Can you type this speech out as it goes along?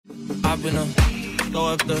hop in her, throw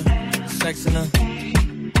up the sex in her.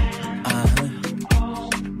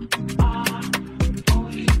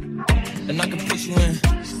 And I can push you in.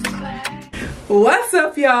 What's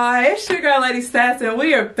up, y'all? It's your girl Melanated, and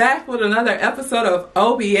we are back with another episode of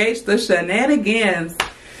OBH, the Shenanigans.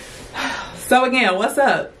 So again, what's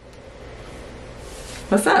up?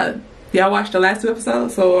 What's up? Y'all watched the last 2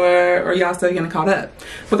 episodes, or y'all still getting caught up?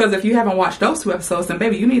 Because if you haven't watched those 2 episodes, then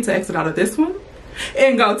baby, you need to exit out of this one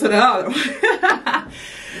and go to the other one.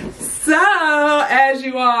 So, as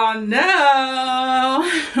you all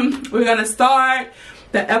know, we're gonna start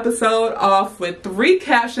the episode off with 3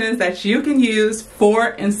 captions that you can use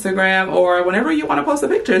for Instagram or whenever you want to post a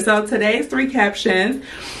picture. So today's 3 captions,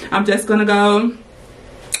 I'm just gonna go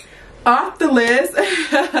off the list.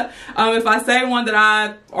 If I say one that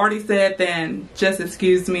I already said, then just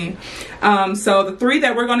excuse me. So the 3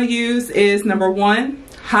 that we're gonna use is number 1,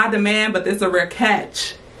 high demand, but this is a rare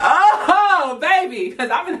catch. Oh baby, because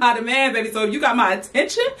I'm in high demand, baby. So if you got my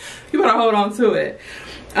attention, you better hold on to it.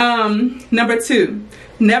 Number 2,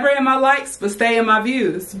 never in my likes but stay in my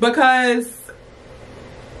views, because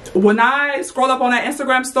when I scroll up on that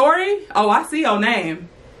Instagram story, oh, I see your name,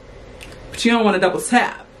 but you don't want to double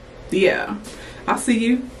tap. Yeah, I see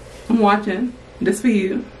you, I'm watching, this for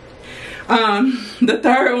you. The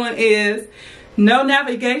 3rd one is no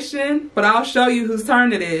navigation, but I'll show you whose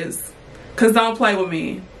turn it is, because don't play with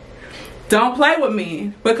me. Don't play with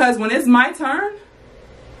me, because when it's my turn,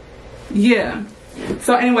 yeah.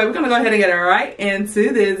 So anyway, we're gonna go ahead and get right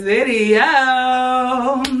into this video.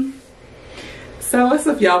 So what's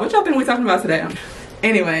up, y'all? What y'all think we're talking about today?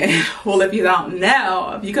 Anyway, well, if you don't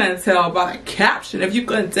know, if you couldn't tell by the caption, if you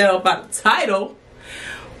couldn't tell by the title,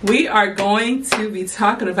 we are going to be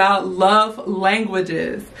talking about love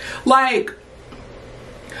languages. Like,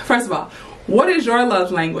 first of all, what is your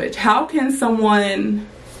love language? How can someone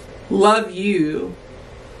love you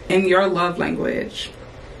in your love language?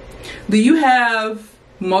 Do you have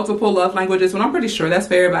multiple love languages? Well, I'm pretty sure that's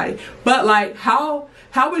for everybody. But like, how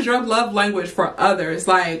is your love language for others?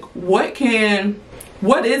 Like, what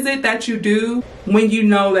is it that you do when you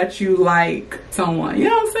know that you like someone? You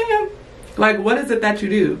know what I'm saying? Like, what is it that you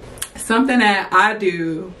do? Something that I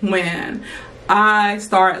do when I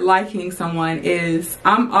start liking someone is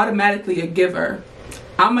I'm automatically a giver.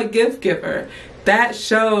 I'm a gift giver. That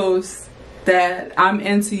shows that I'm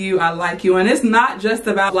into you, I like you. And it's not just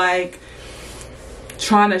about like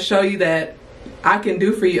trying to show you that I can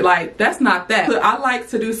do for you. Like, that's not that. I like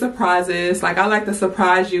to do surprises. Like, I like to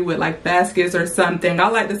surprise you with like baskets or something. I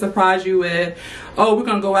like to surprise you with, oh, we're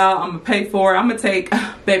gonna go out, I'm gonna pay for it, I'm gonna take,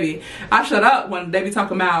 baby, I shut up when they be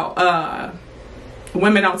talking about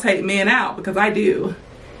women don't take men out, because I do.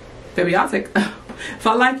 Baby, I'll take, if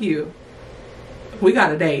I like you, we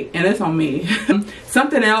got a date and it's on me.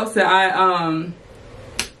 Something else that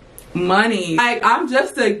money. Like, I'm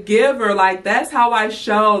just a giver. Like, that's how I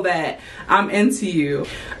show that I'm into you.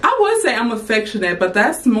 I would say I'm affectionate, but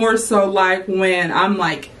that's more so like when I'm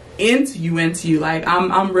like into you. Like,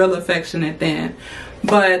 I'm real affectionate then.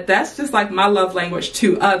 But that's just like my love language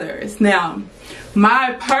to others. Now,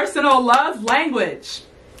 my personal love language,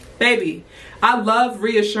 baby, I love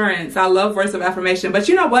reassurance. I love words of affirmation. But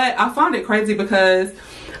you know what? I found it crazy because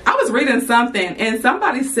I was reading something and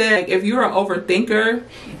somebody said if you're an overthinker,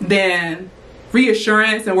 then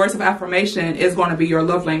reassurance and words of affirmation is going to be your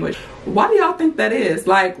love language. Why do y'all think that is?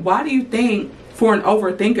 Like, why do you think for an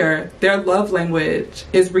overthinker, their love language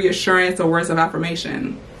is reassurance or words of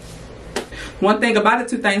affirmation? One thing about it,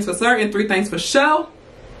 2 things for certain, 3 things for sure.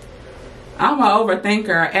 I'm an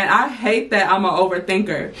overthinker, and I hate that I'm an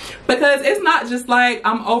overthinker, because it's not just like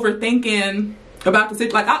I'm overthinking about the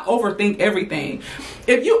situation. Like, I overthink everything.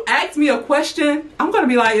 If you ask me a question, I'm gonna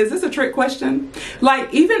be like, is this a trick question?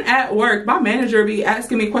 Like, even at work, my manager be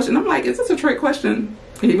asking me a question, I'm like, is this a trick question?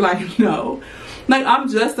 And he'd be like, no. Like, I'm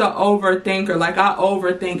just an overthinker. Like, I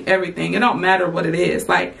overthink everything. It don't matter what it is.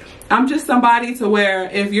 Like, I'm just somebody to where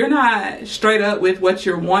if you're not straight up with what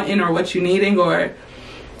you're wanting or what you're needing, or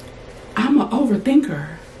I'm an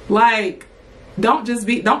overthinker. Like, don't just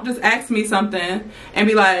ask me something and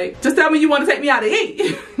be like, just tell me you want to take me out to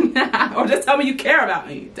eat. Or just tell me you care about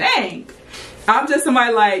me. Dang. I'm just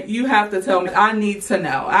somebody like, you have to tell me. I need to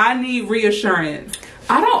know. I need reassurance.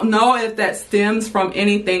 I don't know if that stems from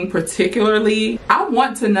anything particularly. I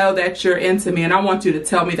want to know that you're into me, and I want you to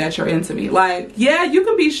tell me that you're into me. Like, yeah, you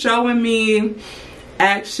can be showing me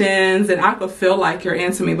actions and I could feel like you're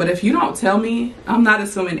into me, but if you don't tell me, I'm not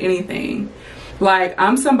assuming anything. Like,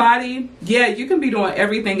 I'm somebody, yeah, you can be doing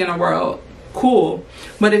everything in the world, cool,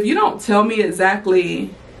 but if you don't tell me exactly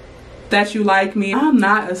that you like me, I'm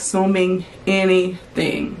not assuming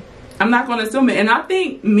anything. I'm not going to assume it. And I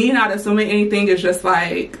think me not assuming anything is just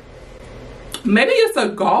like, maybe it's a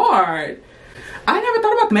guard. I never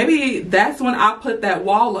thought about, maybe that's when I put that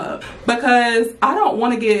wall up, because I don't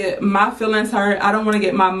want to get my feelings hurt. I don't want to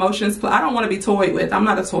get my emotions, I don't want to be toyed with. I'm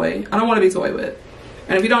not a toy. I don't want to be toyed with.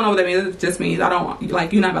 And if you don't know what that means, it just means I don't,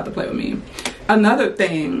 like, you're not about to play with me. Another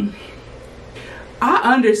thing,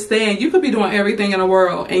 I understand you could be doing everything in the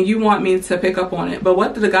world and you want me to pick up on it. But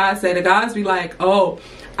what did the guys say? The guys be like, oh,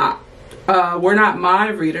 we're not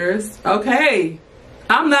mind readers. Okay,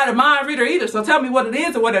 I'm not a mind reader either, so tell me what it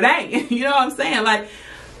is or what it ain't. You know what I'm saying? Like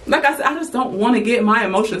I said, I just don't want to get my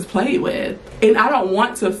emotions played with. And I don't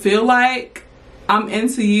want to feel like I'm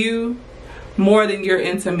into you more than you're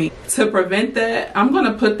into me. To prevent that, I'm going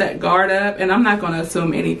to put that guard up and I'm not going to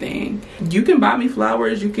assume anything. You can buy me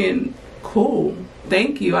flowers, you can, cool.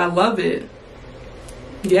 Thank you, I love it.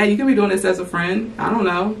 Yeah, you can be doing this as a friend. I don't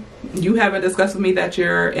know. You haven't discussed with me that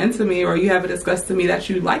you're into me, or you haven't discussed to me that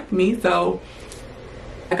you like me. So,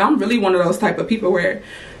 like, I'm really one of those type of people where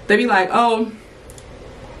they be like, oh,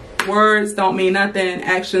 words don't mean nothing,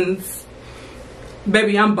 actions.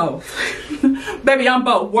 Baby, I'm both. Baby, I'm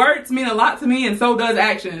both. Words mean a lot to me, and so does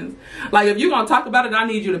actions. Like, if you're gonna talk about it, I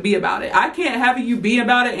need you to be about it. I can't have you be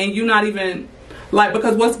about it and you not even, like,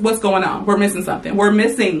 because what's going on? We're missing something. We're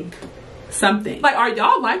missing something. Like, are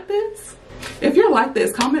y'all like this? If you're like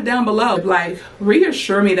this, comment down below. Like,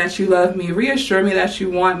 reassure me that you love me. Reassure me that you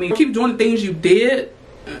want me. Keep doing the things you did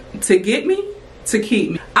to get me, to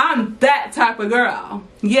keep me. I'm that type of girl.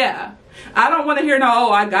 Yeah. I don't want to hear no,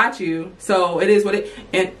 oh, I got you, so it is what it,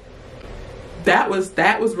 and that was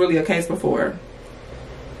really a case before.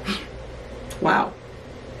 Wow.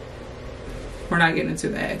 We're not getting into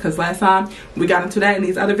that, because last time we got into that in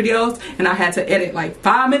these other videos and I had to edit like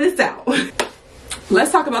 5 minutes out.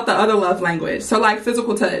 Let's talk about the other love language. So, like,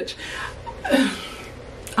 physical touch.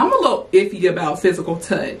 I'm a little iffy about physical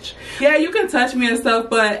touch. Yeah, you can touch me and stuff,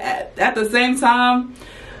 but at the same time,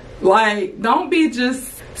 like, don't be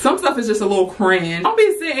just, some stuff is just a little cringe. Don't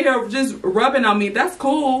be sitting here just rubbing on me. That's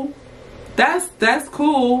cool. That's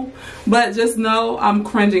cool. But just know I'm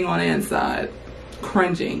cringing on the inside.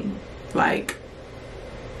 Cringing. Like,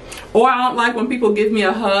 or I don't like when people give me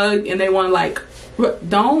a hug and they want to, like,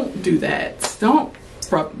 don't do that. Don't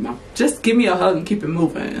rub, just give me a hug and keep it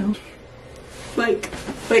moving. Like,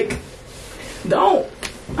 don't,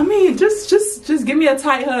 I mean, just give me a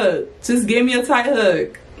tight hug. Just give me a tight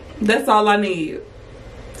hug. That's all I need.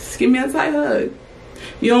 Just give me a tight hug.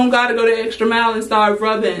 You don't gotta go the extra mile and start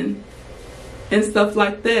rubbing and stuff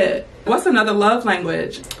like that. What's another love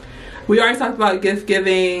language? We already talked about gift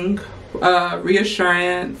giving,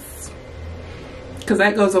 reassurance, because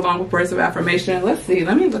that goes along with words of affirmation. Let's see,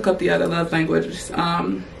 let me look up the other love languages.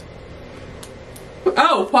 Oh,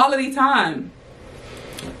 quality time.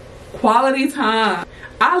 Quality time.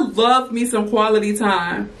 I love me some quality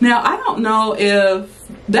time. Now, I don't know if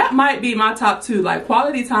that might be my top two, like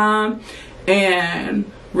quality time and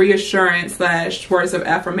reassurance / words of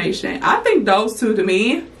affirmation. I think those two to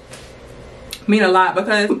me mean a lot,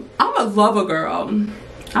 because I'm a lover girl.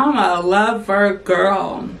 I'm a lover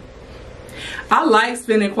girl. I like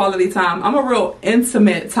spending quality time. I'm a real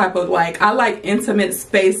intimate type of, like, I like intimate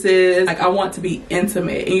spaces. Like, I want to be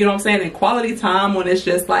intimate. And you know what I'm saying? And quality time, when it's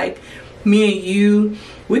just like me and you,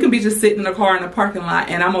 we can be just sitting in the car in the parking lot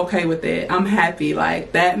and I'm okay with it. I'm happy.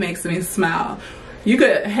 Like, that makes me smile. You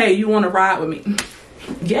could, hey, you want to ride with me?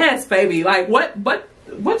 Yes, baby. Like, what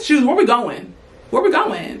shoes? Where we going? Where we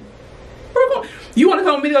going? Where we going? You want to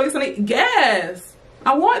come with me to go get something? Yes,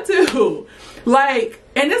 I want to. Like,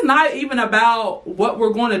 and it's not even about what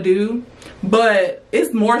we're going to do, but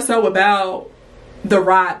it's more so about the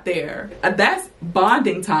ride there. That's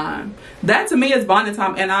bonding time. That to me is bonding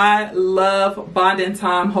time, and I love bonding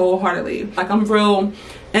time wholeheartedly. Like, I'm real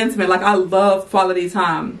intimate. Like, I love quality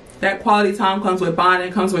time. That quality time comes with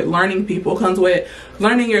bonding, comes with learning people, comes with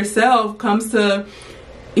learning yourself, comes to,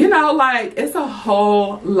 you know, like, it's a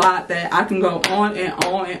whole lot that I can go on and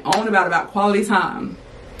on and on about quality time.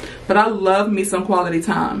 But I love me some quality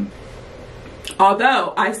time.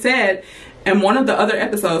 Although I said in one of the other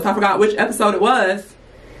episodes, I forgot which episode it was,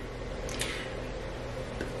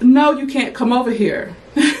 no, you can't come over here.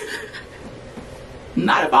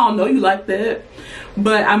 Not if I don't know you like that.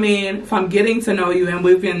 But I mean, if I'm getting to know you and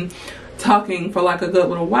we've been talking for like a good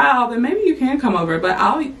little while, then maybe you can come over. But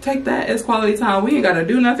I'll take that as quality time. We ain't gotta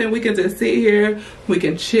do nothing. We can just sit here, we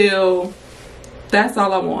can chill. That's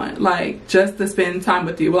all I want, like, just to spend time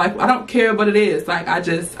with you. Like, I don't care what it is. Like, I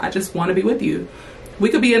just want to be with you. We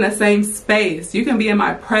could be in the same space. You can be in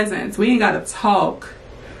my presence. We ain't got to talk.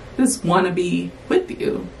 Just want to be with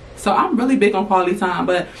you. So I'm really big on quality time.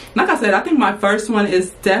 But like I said, I think my first one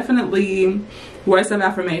is definitely words of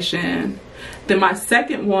affirmation. Then my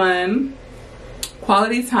second one,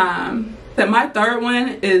 quality time. Then my third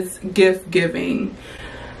one is gift giving.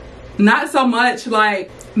 Not so much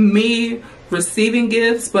like me receiving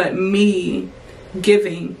gifts, but me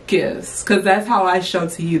giving gifts, because that's how I show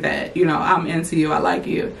to you that, you know, I'm into you, I like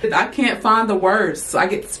you. I can't find the words, so I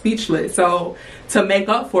get speechless. So to make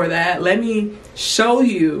up for that, let me show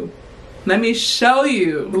you a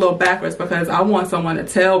little backwards, because I want someone to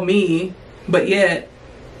tell me, but yet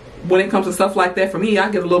when it comes to stuff like that, for me, I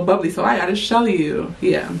get a little bubbly, so I gotta show you.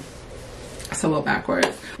 Yeah, it's a little backwards.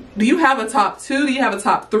 Do you have a top 2? Do you have a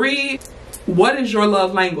top 3? What is your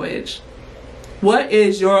love language? What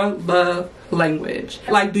is your love language?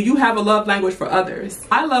 Like, do you have a love language for others?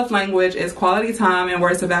 My love language is quality time and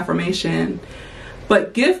words of affirmation,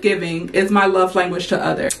 but gift giving is my love language to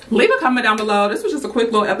others. Leave a comment down below. This was just a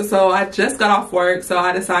quick little episode. I just got off work, so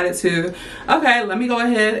I decided to, okay, let me go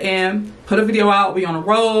ahead and put a video out. We on a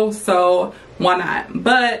roll, so why not?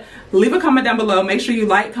 But leave a comment down below. Make sure you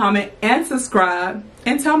like, comment, and subscribe,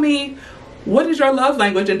 and tell me, what is your love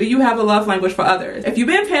language, and do you have a love language for others? If you've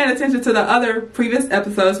been paying attention to the other previous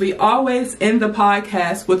episodes, we always end the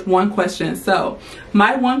podcast with one question. So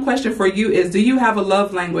my one question for you is, do you have a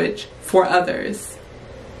love language for others?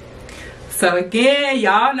 So again,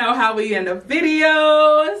 y'all know how we end the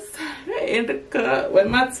videos. In the cut with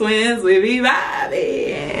my twins, we be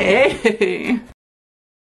vibing.